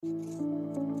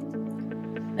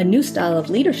A new style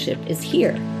of leadership is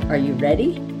here. Are you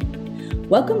ready?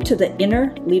 Welcome to the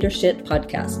Inner Leadership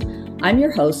Podcast. I'm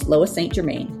your host, Lois St.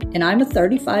 Germain, and I'm a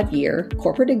 35-year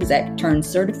corporate exec turned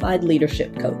certified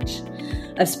leadership coach.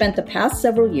 I've spent the past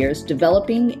several years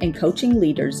developing and coaching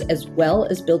leaders as well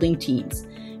as building teams.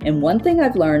 And one thing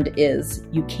I've learned is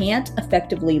you can't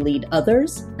effectively lead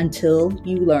others until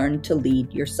you learn to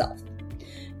lead yourself.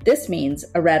 This means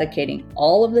eradicating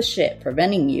all of the shit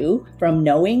preventing you from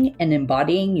knowing and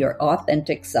embodying your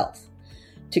authentic self.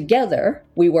 Together,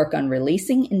 we work on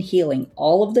releasing and healing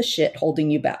all of the shit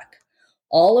holding you back,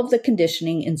 all of the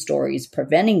conditioning and stories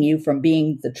preventing you from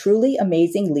being the truly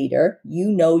amazing leader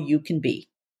you know you can be.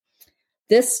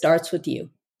 This starts with you.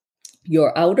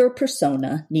 Your outer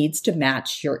persona needs to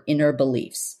match your inner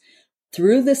beliefs.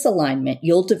 Through this alignment,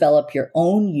 you'll develop your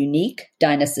own unique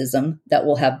dynamism that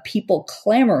will have people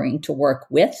clamoring to work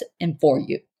with and for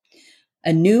you.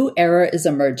 A new era is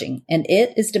emerging, and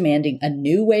it is demanding a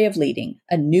new way of leading,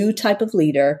 a new type of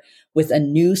leader with a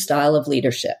new style of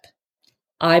leadership.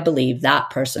 I believe that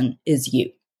person is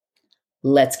you.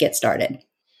 Let's get started.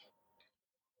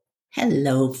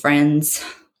 Hello, friends.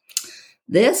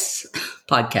 This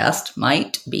podcast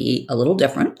might be a little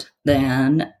different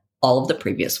than all of the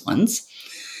previous ones.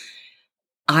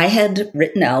 I had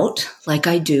written out, like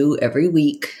I do every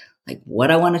week, like what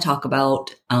I want to talk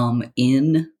about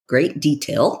in great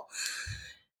detail,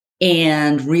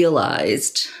 and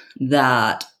realized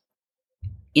that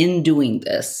in doing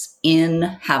this, in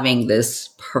having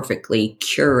this perfectly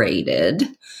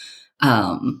curated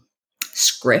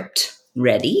script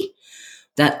ready,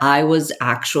 that I was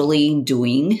actually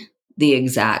doing the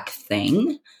exact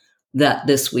thing that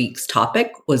this week's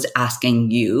topic was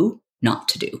asking you not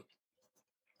to do.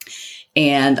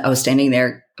 And I was standing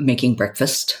there making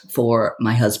breakfast for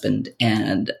my husband,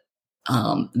 and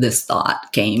this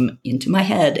thought came into my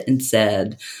head and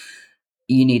said,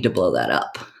 you need to blow that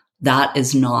up. That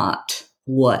is not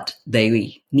what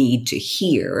they need to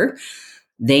hear.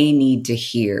 They need to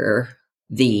hear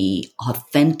the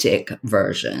authentic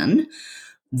version,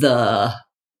 the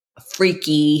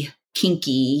freaky,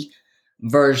 kinky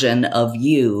version of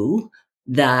you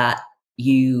that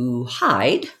you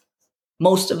hide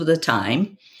most of the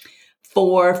time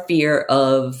for fear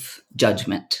of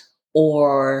judgment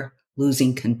or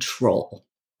losing control.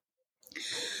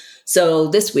 So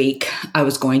this week, I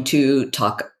was going to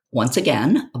talk once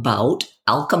again about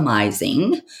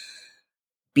alchemizing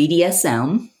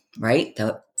BDSM, right?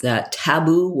 That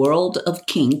taboo world of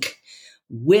kink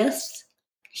with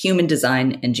human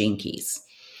design and gene keys.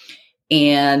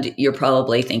 And you're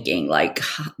probably thinking, like,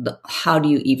 how do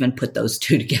you even put those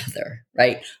two together,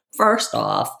 right? First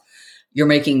off, you're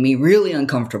making me really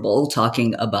uncomfortable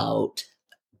talking about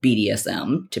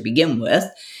BDSM to begin with.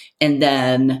 And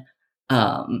then,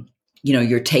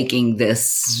 you're taking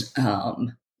this,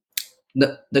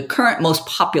 the current most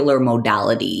popular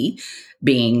modality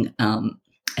being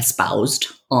espoused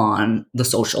on the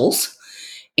socials,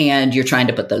 and you're trying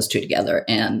to put those two together,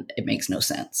 and it makes no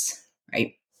sense,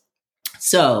 right?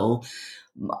 So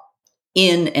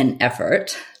in an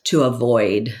effort to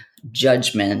avoid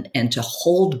judgment and to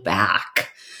hold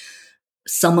back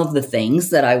some of the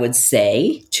things that I would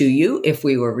say to you if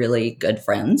we were really good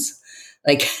friends,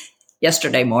 like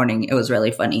yesterday morning, it was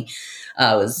really funny.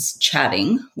 I was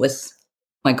chatting with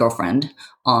my girlfriend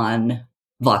on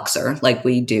Voxer, like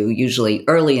we do usually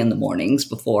early in the mornings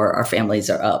before our families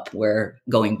are up. We're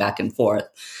going back and forth.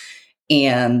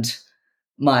 And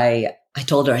I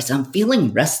told her, I said, I'm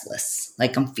feeling restless.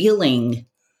 Like I'm feeling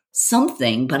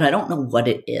something, but I don't know what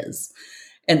it is.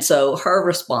 And so her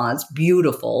response,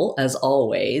 beautiful as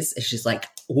always, is she's like,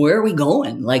 where are we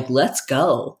going? Like, let's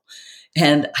go.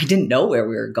 And I didn't know where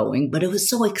we were going, but it was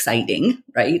so exciting,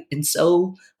 right? And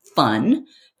so fun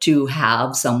to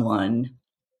have someone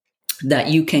that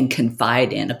you can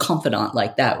confide in, a confidant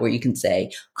like that, where you can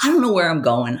say, I don't know where I'm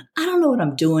going. I don't know what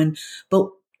I'm doing, but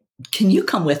can you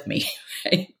come with me?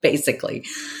 Right? Basically.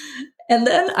 And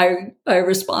then I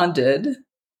responded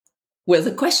with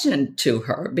a question to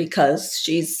her because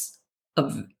she's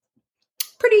a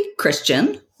pretty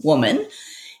Christian woman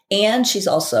and she's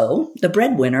also the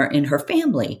breadwinner in her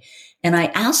family. And I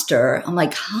asked her, I'm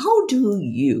like, how do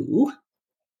you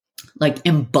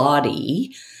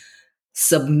embody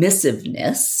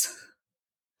submissiveness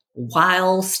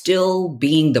while still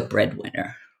being the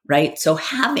breadwinner, right? So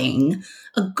having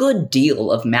a good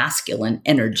deal of masculine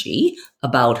energy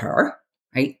about her,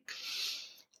 right?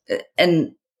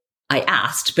 And I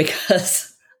asked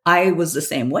because I was the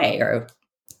same way, or,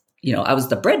 I was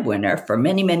the breadwinner for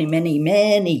many, many, many,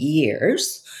 many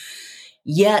years.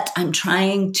 Yet I'm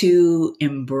trying to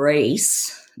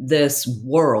embrace this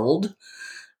world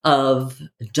of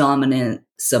dominant,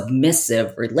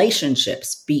 submissive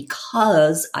relationships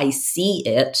because I see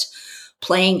it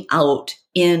playing out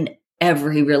in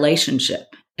every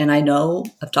relationship. And I know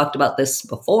I've talked about this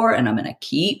before, and I'm going to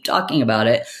keep talking about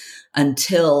it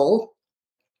until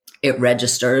it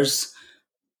registers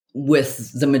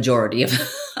with the majority of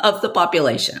the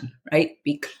population, right?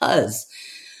 Because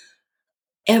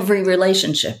every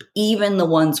relationship, even the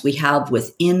ones we have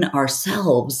within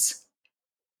ourselves,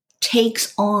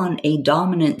 takes on a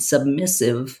dominant,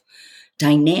 submissive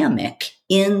dynamic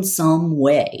in some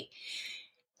way.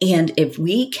 And if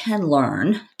we can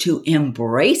learn to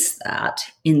embrace that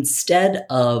instead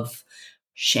of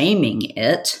shaming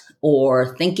it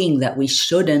or thinking that we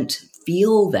shouldn't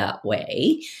feel that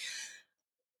way,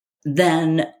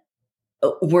 then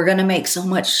we're going to make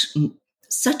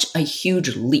such a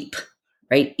huge leap,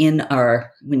 right?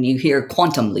 When you hear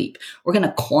quantum leap, we're going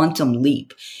to quantum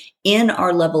leap in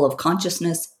our level of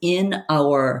consciousness, in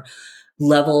our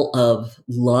level of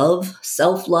love,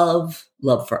 self-love,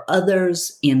 love for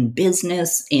others, in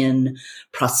business, in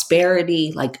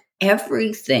prosperity. Like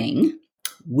everything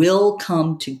will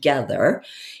come together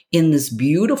in this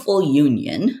beautiful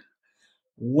union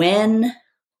when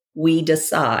we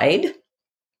decide,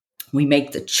 we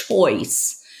make the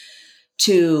choice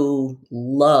to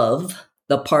love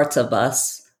the parts of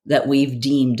us that we've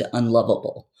deemed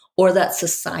unlovable or that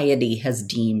society has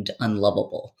deemed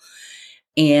unlovable.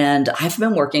 And I've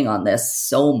been working on this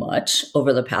so much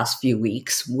over the past few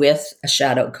weeks with a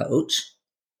shadow coach.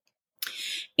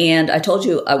 And I told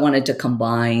you I wanted to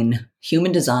combine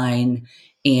human design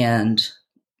and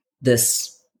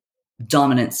this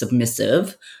dominant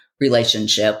submissive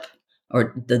relationship,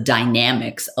 or the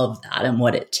dynamics of that and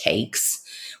what it takes,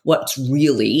 what's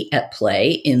really at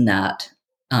play in that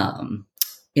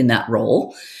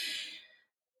role.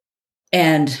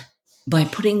 And by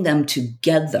putting them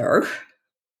together,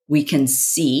 we can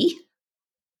see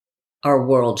our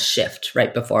world shift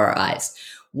right before our eyes.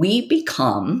 We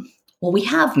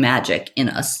have magic in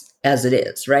us as it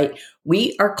is, right?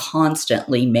 We are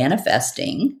constantly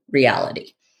manifesting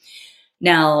reality.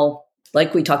 Now,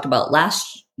 like we talked about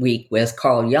last week with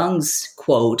Carl Jung's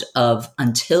quote of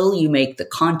until you make the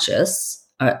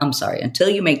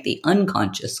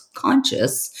unconscious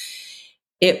conscious,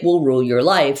 it will rule your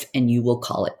life and you will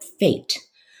call it fate.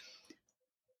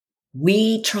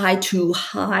 We try to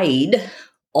hide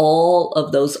all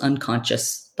of those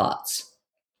unconscious thoughts.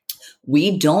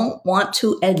 We don't want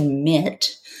to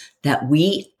admit that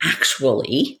we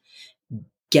actually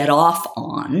get off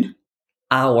on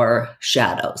our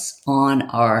shadows, on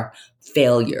our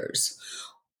failures.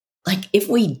 Like if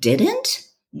we didn't,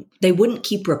 they wouldn't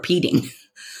keep repeating.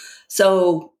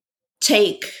 So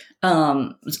take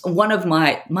one of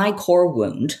my core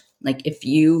wound. Like if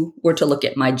you were to look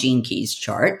at my Gene Keys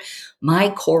chart,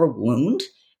 my core wound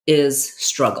is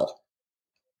struggle.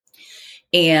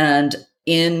 And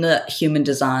in the human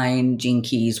design Gene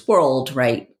Keys world,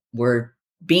 right, we're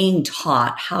being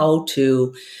taught how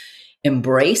to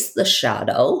embrace the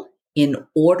shadow in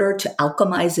order to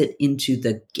alchemize it into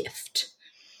the gift.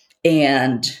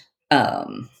 And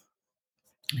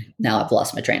now I've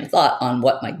lost my train of thought on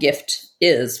what my gift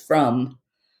is from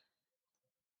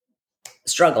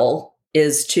struggle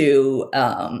is to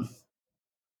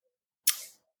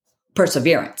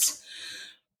perseverance,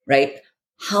 right?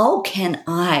 How can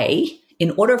I,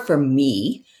 in order for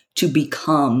me to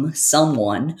become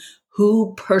someone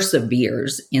who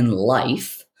perseveres in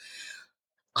life,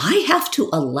 I have to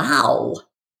allow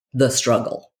the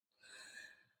struggle.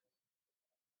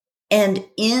 And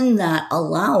in that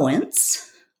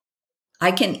allowance,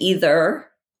 I can either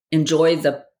enjoy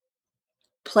the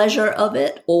pleasure of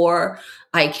it or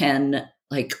I can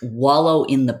wallow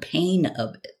in the pain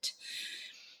of it.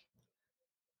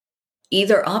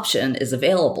 Either option is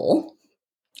available,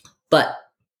 but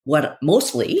what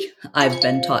mostly I've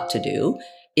been taught to do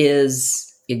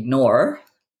is ignore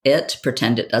it,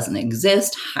 pretend it doesn't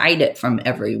exist, hide it from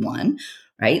everyone,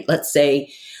 right? Let's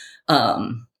say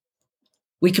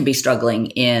we could be struggling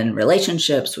in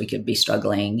relationships. We could be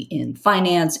struggling in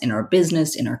finance, in our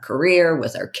business, in our career,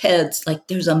 with our kids. Like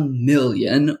there's a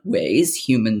million ways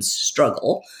humans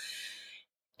struggle.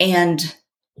 And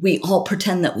we all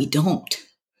pretend that we don't.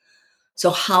 So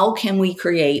how can we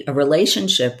create a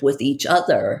relationship with each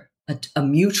other, a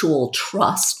mutual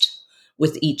trust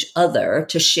with each other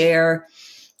to share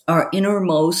our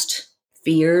innermost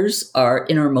fears, our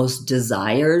innermost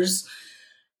desires,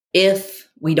 if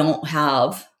we don't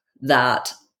have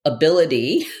that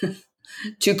ability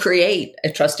to create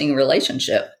a trusting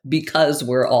relationship because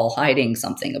we're all hiding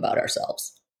something about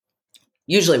ourselves?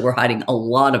 Usually we're hiding a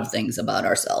lot of things about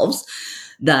ourselves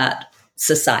that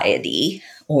society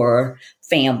or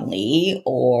family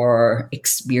or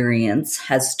experience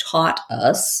has taught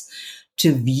us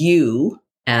to view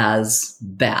as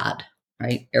bad,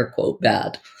 right? Air quote,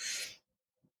 bad.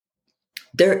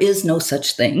 There is no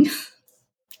such thing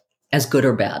as good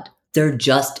or bad. There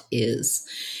just is.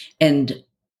 And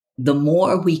the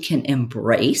more we can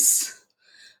embrace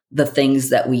the things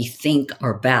that we think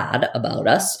are bad about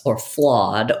us or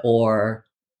flawed or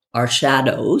our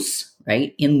shadows,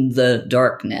 right, in the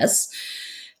darkness,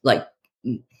 like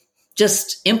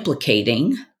just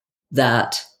implicating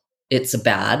that it's a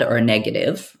bad or a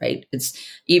negative, right? It's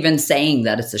even saying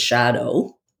that it's a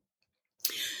shadow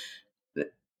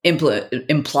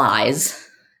implies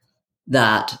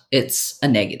that it's a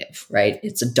negative, right?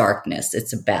 It's a darkness,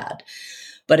 it's a bad.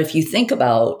 But if you think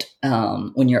about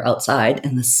when you're outside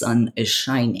and the sun is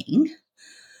shining,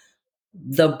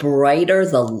 the brighter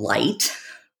the light,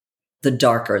 the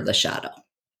darker the shadow.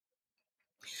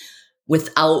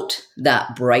 Without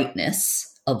that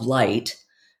brightness of light,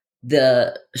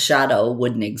 the shadow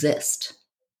wouldn't exist,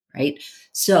 right?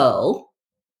 So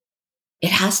it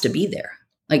has to be there.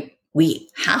 Like we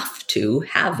have to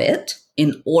have it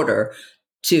in order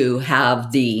to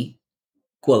have the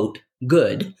quote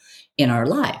good in our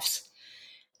lives.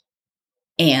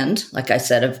 And like I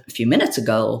said a few minutes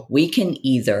ago, we can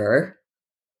either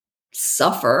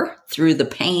suffer through the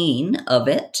pain of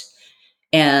it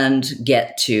and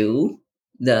get to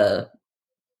the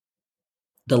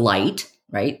light,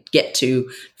 right?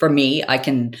 For me, I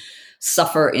can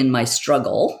suffer in my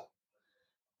struggle,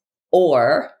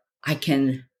 or I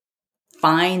can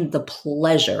find the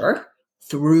pleasure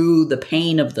through the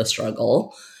pain of the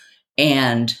struggle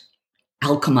and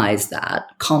alchemize that,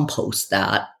 compost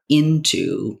that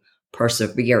into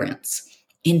perseverance,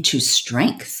 into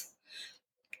strength,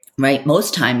 right?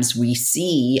 Most times we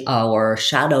see our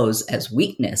shadows as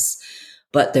weakness,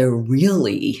 but they're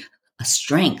really a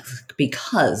strength,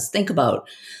 because think about,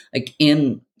 like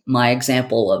in my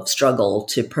example of struggle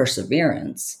to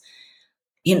perseverance,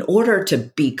 in order to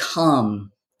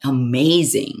become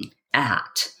amazing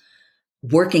at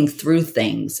working through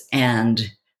things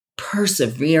and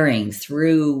persevering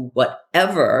through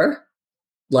whatever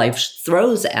life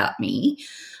throws at me,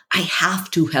 I have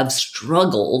to have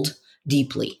struggled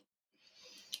deeply.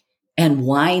 And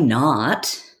why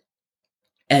not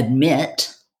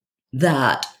admit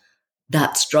that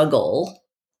that struggle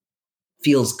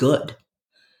feels good?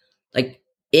 Like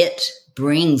it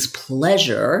brings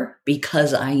pleasure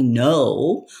because I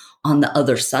know on the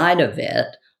other side of it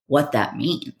what that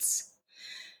means.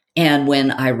 And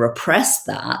when I repress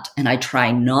that and I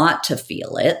try not to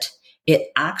feel it, it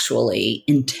actually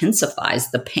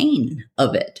intensifies the pain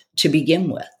of it to begin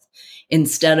with,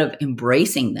 instead of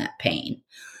embracing that pain,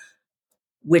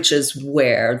 which is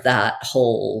where that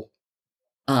whole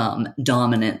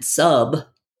dominant sub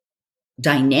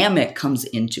dynamic comes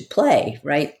into play,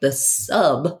 right? The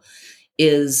sub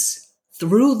is,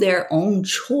 through their own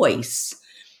choice,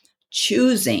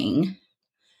 choosing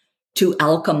to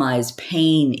alchemize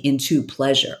pain into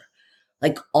pleasure.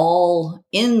 Like all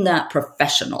in that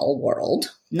professional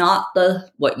world, not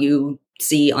what you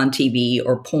see on TV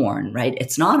or porn, right?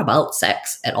 It's not about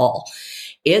sex at all.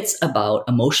 It's about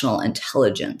emotional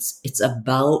intelligence. It's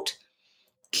about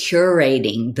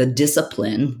curating the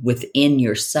discipline within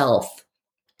yourself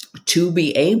to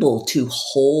be able to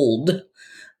hold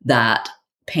that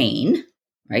pain,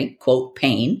 right? Quote,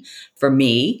 pain. For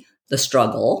me, the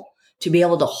struggle, to be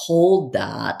able to hold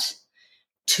that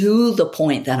to the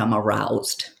point that I'm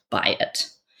aroused by it,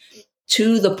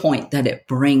 to the point that it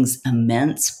brings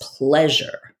immense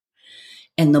pleasure.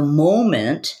 And the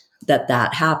moment that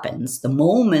that happens, the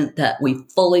moment that we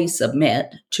fully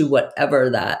submit to whatever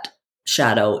that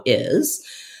shadow is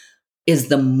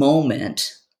the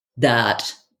moment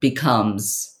that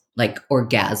becomes like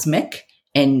orgasmic,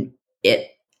 and it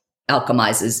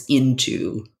alchemizes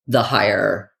into the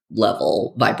higher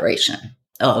level vibration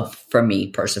of, for me,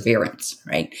 perseverance,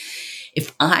 right?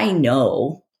 If I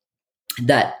know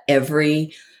that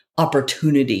every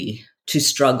opportunity to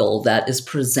struggle that is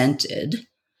presented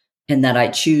and that I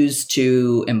choose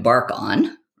to embark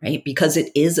on, right, because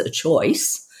it is a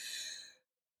choice,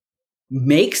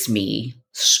 makes me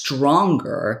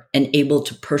stronger and able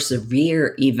to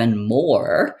persevere even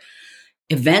more,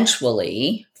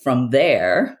 eventually from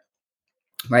there,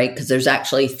 right? Because there's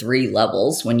actually 3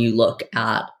 levels when you look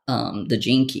at the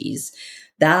Gene Keys.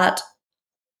 That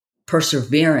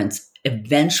perseverance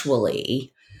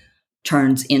eventually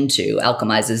turns into,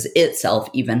 alchemizes itself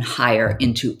even higher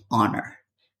into honor.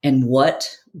 And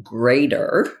what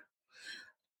greater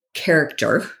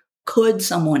character could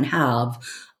someone have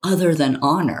other than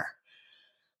honor?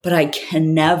 But I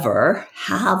can never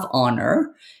have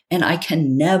honor and I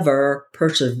can never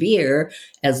persevere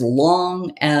as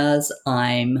long as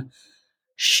I'm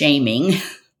shaming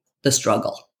the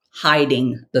struggle,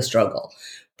 hiding the struggle,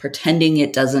 pretending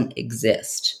it doesn't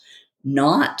exist,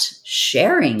 not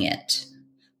sharing it.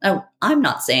 Now, I'm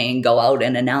not saying go out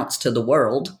and announce to the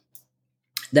world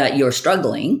that you're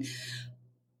struggling,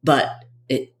 but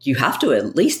you have to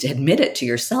at least admit it to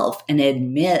yourself and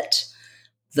admit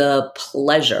the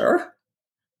pleasure,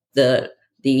 the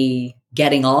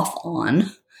getting off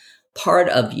on part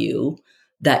of you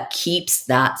that keeps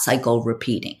that cycle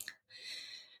repeating.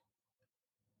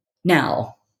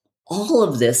 Now, all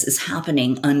of this is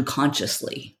happening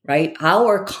unconsciously, right?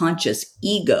 Our conscious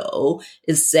ego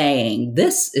is saying,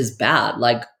 this is bad.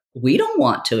 Like, we don't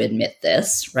want to admit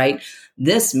this, right?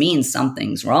 This means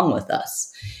something's wrong with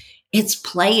us. It's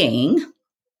playing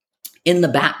in the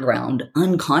background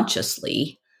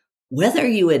unconsciously, whether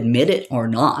you admit it or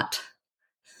not.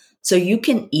 So you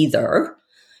can either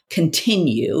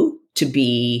continue to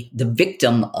be the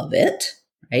victim of it,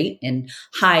 right? And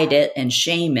hide it and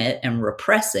shame it and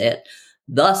repress it,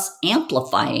 thus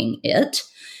amplifying it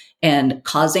and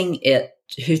causing it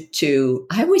to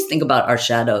I always think about our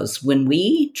shadows. When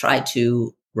we try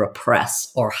to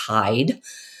repress or hide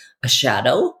a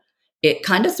shadow, it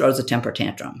kind of throws a temper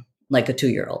tantrum like a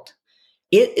 2-year-old.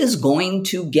 It is going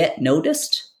to get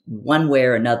noticed one way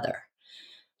or another.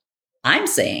 I'm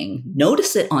saying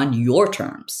notice it on your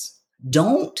terms.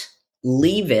 Don't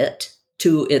leave it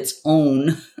to its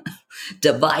own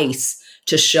device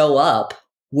to show up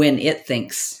when it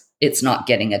thinks it's not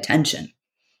getting attention.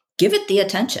 Give it the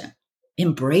attention.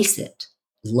 Embrace it.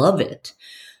 Love it.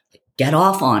 Get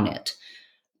off on it.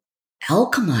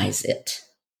 Alchemize it,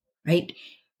 right?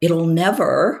 It'll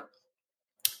never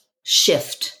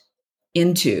shift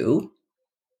into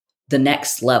the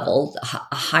next level,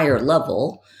 a higher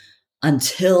level,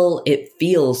 until it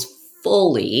feels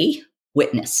fully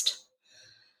witnessed.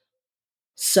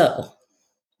 So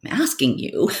I'm asking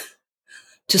you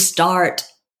to start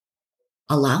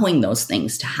allowing those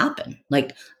things to happen.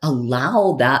 Like,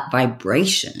 allow that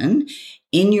vibration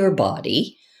in your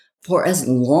body for as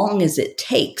long as it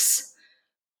takes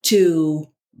to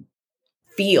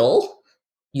feel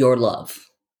your love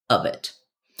of it,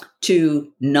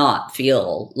 to not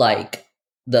feel like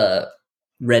the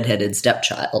redheaded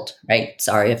stepchild, right?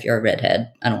 Sorry if you're a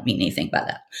redhead. I don't mean anything by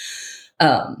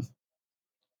that.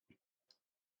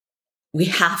 We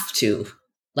have to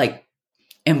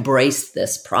embrace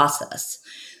this process.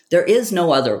 There is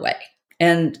no other way.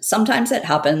 And sometimes it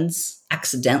happens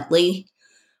accidentally,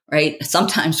 right?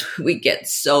 Sometimes we get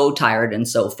so tired and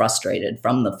so frustrated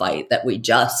from the fight that we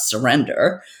just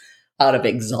surrender out of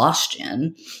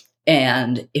exhaustion.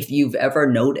 And if you've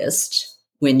ever noticed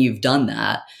when you've done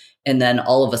that, and then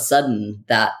all of a sudden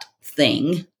that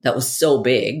thing that was so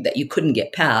big that you couldn't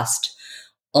get past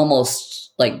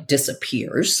almost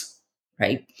disappears,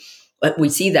 right? But we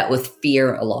see that with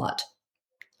fear a lot.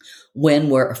 When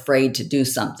we're afraid to do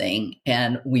something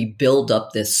and we build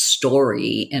up this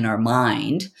story in our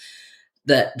mind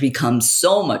that becomes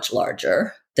so much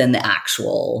larger than the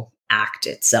actual act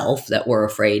itself that we're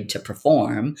afraid to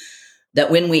perform,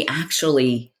 that when we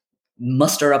actually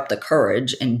muster up the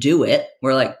courage and do it,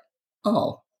 we're like,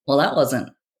 oh, well, that wasn't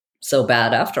so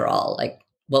bad after all.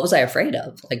 What was I afraid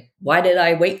of? Why did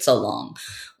I wait so long?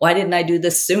 Why didn't I do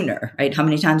this sooner, right? How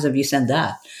many times have you said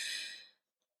that?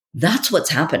 That's what's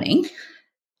happening.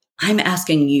 I'm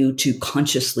asking you to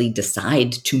consciously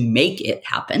decide to make it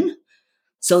happen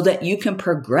so that you can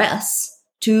progress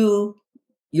to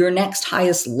your next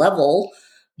highest level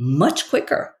much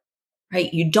quicker,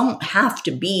 right? You don't have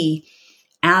to be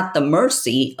at the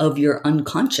mercy of your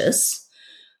unconscious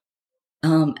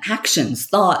actions,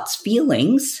 thoughts,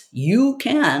 feelings. You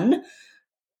can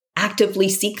actively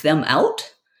seek them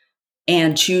out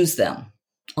and choose them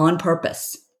on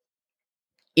purpose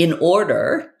in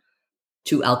order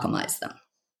to alchemize them.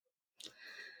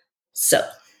 So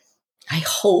I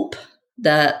hope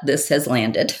that this has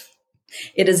landed.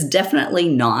 It is definitely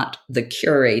not the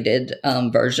curated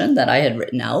version that I had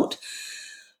written out,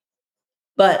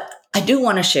 but I do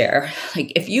want to share,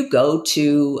 if you go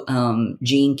to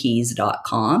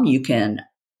genekeys.com, you can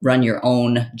run your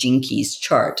own Gene Keys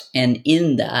chart. And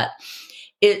in that,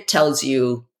 it tells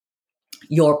you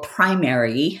your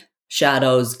primary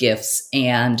shadows, gifts,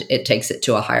 and it takes it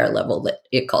to a higher level that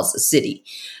it calls the city,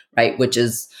 right? Which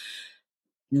is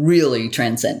really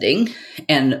transcending.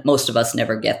 And most of us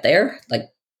never get there.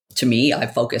 To me, I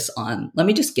focus on, let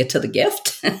me just get to the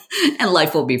gift and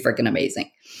life will be freaking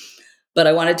amazing. But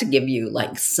I wanted to give you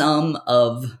like some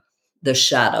of the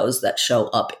shadows that show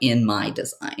up in my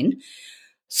design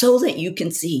so that you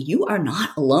can see you are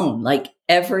not alone. Like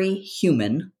every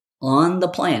human on the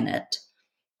planet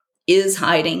is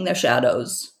hiding their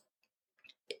shadows,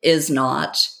 is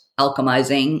not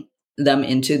alchemizing them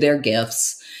into their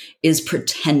gifts, is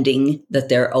pretending that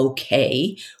they're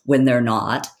okay when they're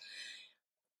not.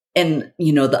 And,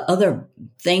 the other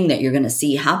thing that you're going to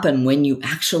see happen when you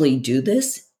actually do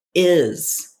this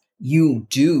is you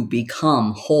do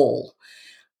become whole.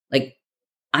 Like,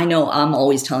 I know I'm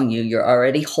always telling you, you're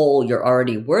already whole, you're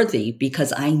already worthy,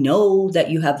 because I know that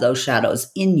you have those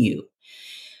shadows in you.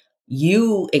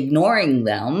 You ignoring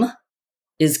them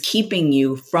is keeping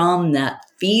you from that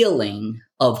feeling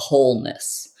of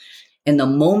wholeness. And the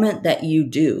moment that you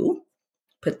do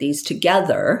put these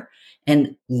together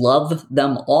and love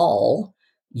them all,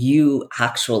 you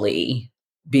actually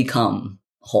become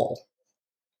whole.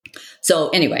 So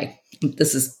anyway,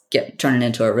 this is turning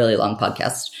into a really long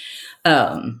podcast.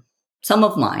 Some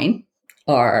of my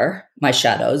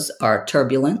shadows are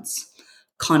turbulence,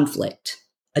 conflict,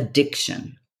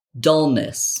 addiction,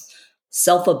 dullness,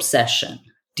 self-obsession,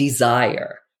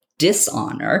 desire,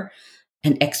 dishonor,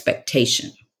 and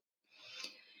expectation.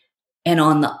 And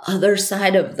on the other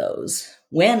side of those,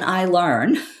 when I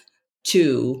learn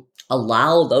to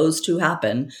allow those to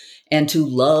happen and to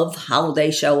love how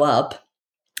they show up,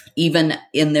 even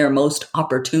in their most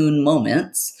opportune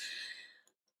moments,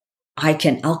 I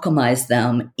can alchemize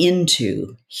them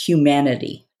into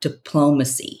humanity,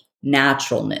 diplomacy,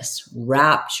 naturalness,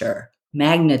 rapture,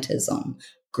 magnetism,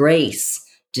 grace,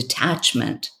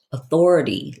 detachment,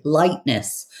 authority,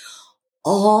 lightness.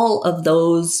 All of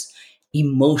those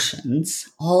emotions,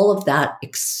 all of that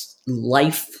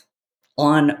life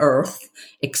on earth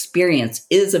experience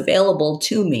is available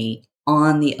to me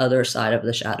on the other side of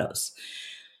the shadows.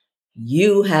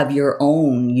 You have your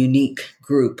own unique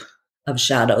group of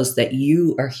shadows that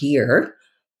you are here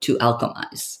to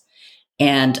alchemize.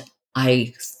 And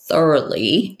I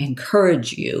thoroughly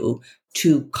encourage you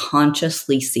to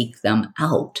consciously seek them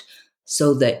out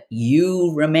so that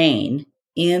you remain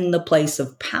in the place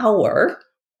of power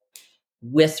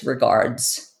with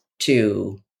regards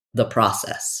to the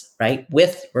process, right?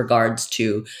 With regards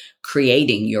to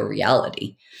creating your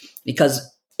reality. Because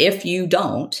if you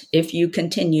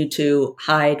continue to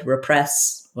hide,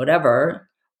 repress, whatever,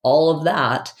 all of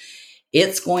that,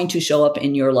 it's going to show up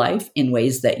in your life in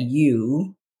ways that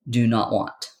you do not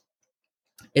want.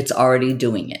 It's already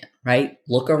doing it, right?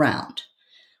 Look around.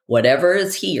 Whatever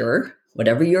is here,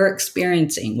 whatever you're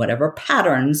experiencing, whatever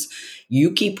patterns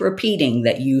you keep repeating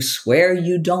that you swear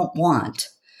you don't want,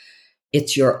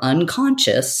 it's your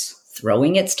unconscious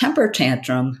throwing its temper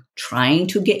tantrum, trying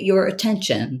to get your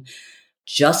attention,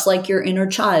 just like your inner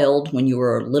child when you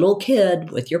were a little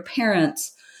kid with your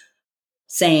parents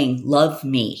saying, love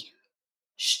me,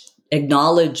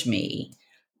 acknowledge me,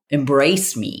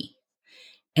 embrace me.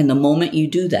 And the moment you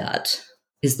do that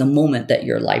is the moment that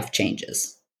your life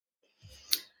changes.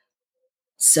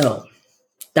 So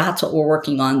that's what we're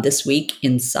working on this week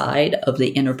inside of the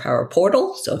Inner Power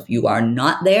Portal. So if you are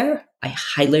not there, I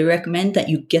highly recommend that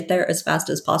you get there as fast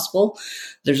as possible.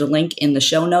 There's a link in the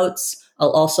show notes.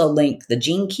 I'll also link the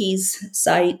Gene Keys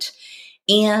site.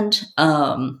 And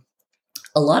a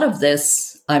lot of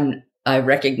this I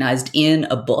recognized in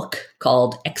a book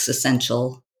called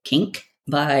Existential Kink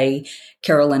by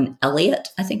Carolyn Elliott,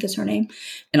 I think is her name.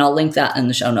 And I'll link that in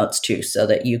the show notes too, so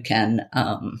that you can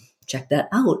check that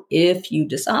out if you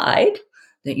decide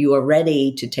that you are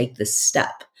ready to take this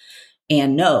step.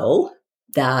 And know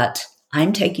that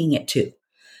I'm taking it too.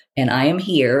 And I am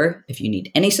here. If you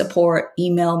need any support,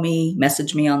 email me,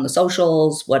 message me on the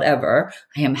socials, whatever.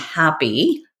 I am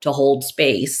happy to hold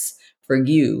space for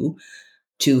you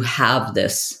to have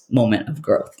this moment of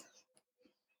growth.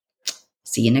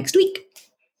 See you next week.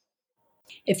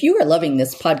 If you are loving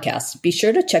this podcast, be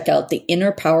sure to check out the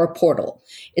Inner Power Portal.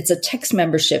 It's a text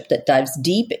membership that dives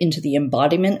deep into the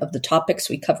embodiment of the topics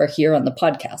we cover here on the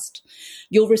podcast.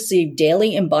 You'll receive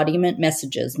daily embodiment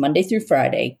messages Monday through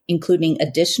Friday, including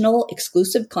additional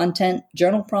exclusive content,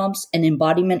 journal prompts, and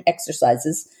embodiment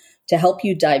exercises to help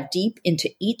you dive deep into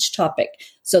each topic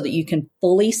so that you can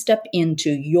fully step into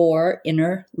your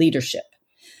inner leadership.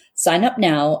 Sign up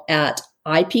now at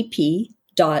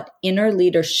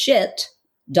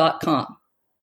ipp.innerleadership.com.